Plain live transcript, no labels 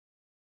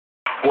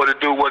What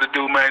it do,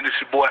 man? This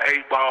your boy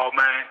 8 Ball,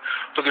 man.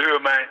 Look at here,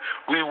 man.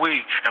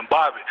 Wee and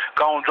Bobby,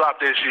 go on drop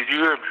that shit, you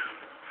hear me?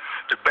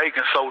 The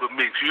baking soda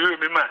mix, you hear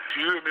me, man?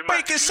 You hear me, man?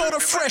 Baking soda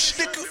fresh,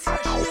 nigga.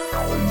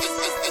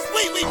 It's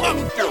Wee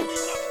mama.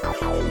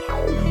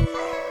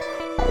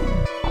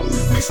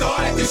 We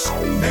started this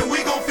and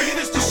we gon'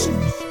 finish this.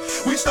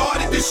 We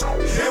started this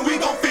and we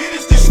gon'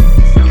 finish this.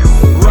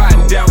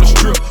 Riding down the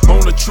strip,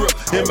 on a trip,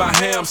 in my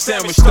ham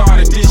sandwich.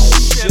 Started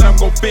this shit, I'm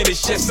gon'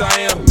 finish, yes I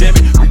am, damn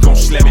it. We gon'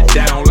 slam it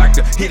down like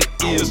the hit it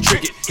is,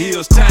 trick it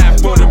is. Time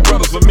for the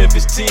brothers from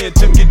Memphis 10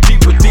 to get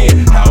deeper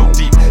then. How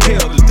deep?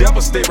 Hell, the devil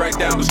stay right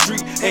down the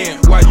street.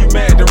 And why you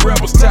mad? The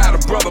rebels tired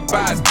of brother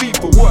buys beef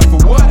for what?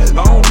 For what?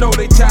 I don't know,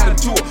 they tied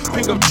into a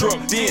pickup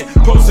truck, then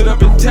posted up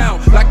in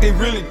town like they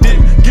really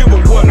didn't give a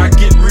what. I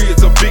get rid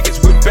of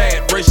bigots with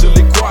bad racial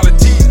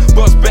equalities.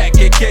 Bust back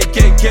at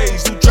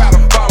KKKs who try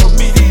to follow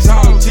me, these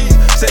hollow tees.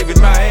 Saving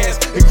my ass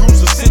in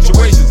gruesome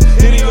situations.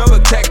 Any other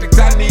tactics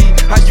I need,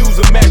 I use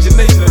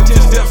imagination. 10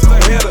 steps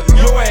ahead of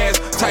your ass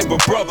type of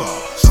brother.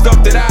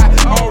 Stuff that I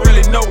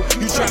already know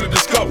you trying to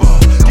discover.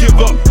 Give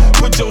up,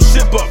 put your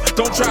ship up,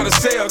 don't try to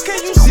sell.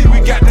 Can you see we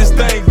got this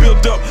thing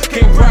built up?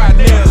 Can't ride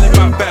nail in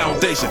my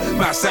foundation.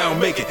 My sound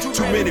making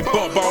too many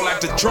bump all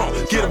like the trunk.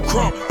 Get them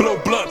crump, blow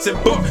blunts and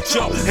buck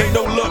jump. Ain't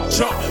no luck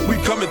chump. We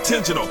come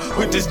intentional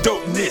with this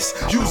dopeness.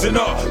 Using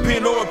up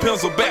pen or a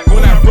pencil back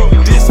when I wrote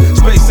this.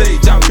 Space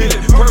age, I feel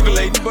it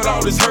percolating, but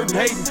all this hurting,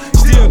 hating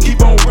still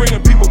keep on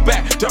bringing people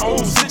back to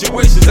old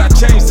situations. I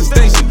changed the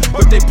station,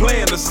 but they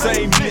playing the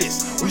same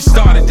list. We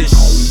started this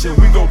shit,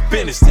 we gon'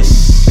 finish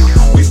this.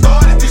 We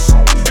started this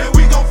and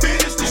we gon'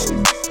 finish this.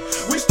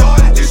 We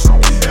started this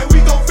and we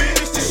gon'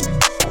 finish this.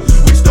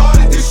 We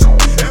started this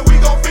and we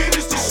gon'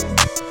 finish this.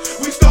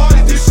 We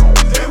started this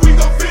and we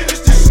gon' finish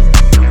this.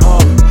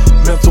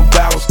 Mental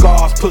battle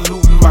scars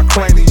polluting my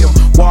cranium.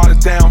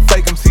 Watered down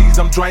fake MCs,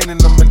 I'm draining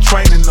them and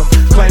training them.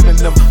 Claiming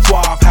them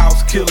suave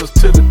house killers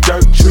to the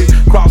dirt tree.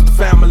 Cross the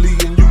family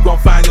and you gon'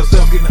 find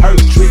yourself getting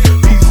hurt tree.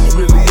 Peace is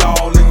really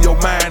all in your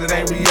mind, it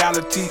ain't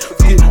reality.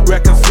 Get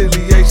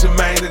reconciliation,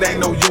 man, it ain't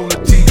no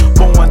unity.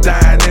 Born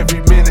dying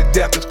every minute,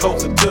 death is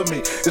closer to me.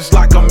 It's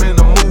like I'm in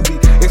a movie,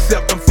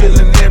 except I'm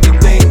feeling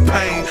everything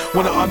pain.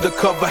 When an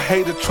undercover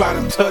hater try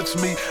to touch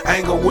me,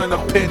 anger when a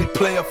petty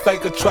player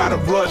faker try to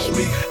rush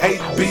me.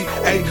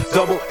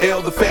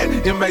 HBA-double-L, the fat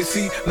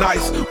MAC,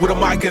 nice with a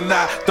mic and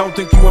I don't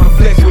think you wanna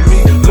flex with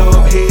me.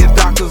 Love head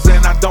doctors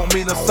and I don't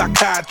mean a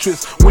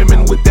psychiatrist.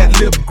 Women with that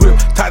lip grip,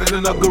 tighter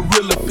than a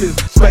gorilla fist.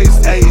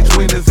 Space age,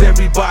 when is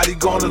everybody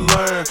gonna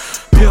learn?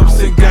 Pimps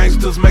and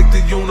gangsters make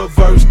the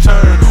universe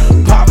turn.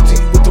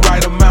 Poverty with the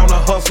right amount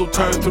of hustle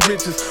turns to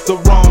riches. The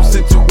wrong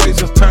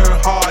situations turn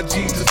hard,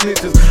 Jesus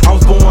snitches. I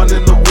was born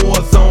in the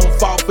war zone,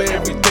 fought for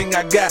everything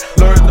I got.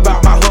 Learned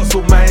about my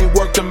hustle, man,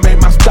 worked and made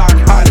my stock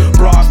hot.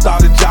 Broad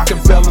started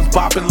jocking, fellas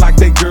bopping like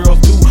they girls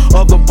do.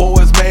 Other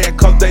boys mad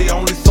cause they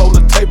only sold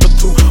a tape or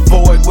two.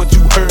 Void what you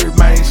heard,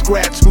 man,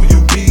 scratch who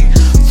you be.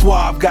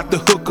 Suave got the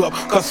hookup,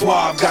 cause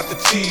Suave got the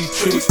cheese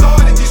tree. We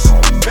started this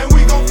and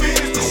we gon'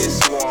 finish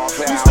this.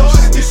 We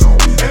started this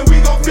and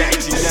we gon'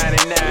 finish this.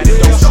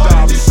 1999, don't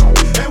stop.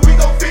 And we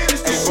gon'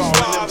 finish this. We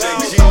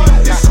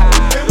started this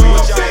and we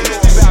gon' finish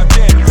this.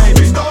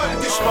 We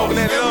started this Smoking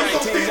that and we up.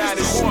 gon' finish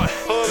this. 1991,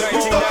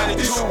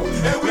 1992,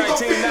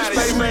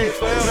 1993,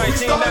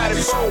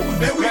 1994,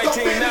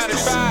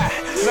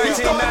 1995,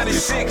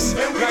 1996,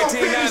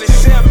 1997,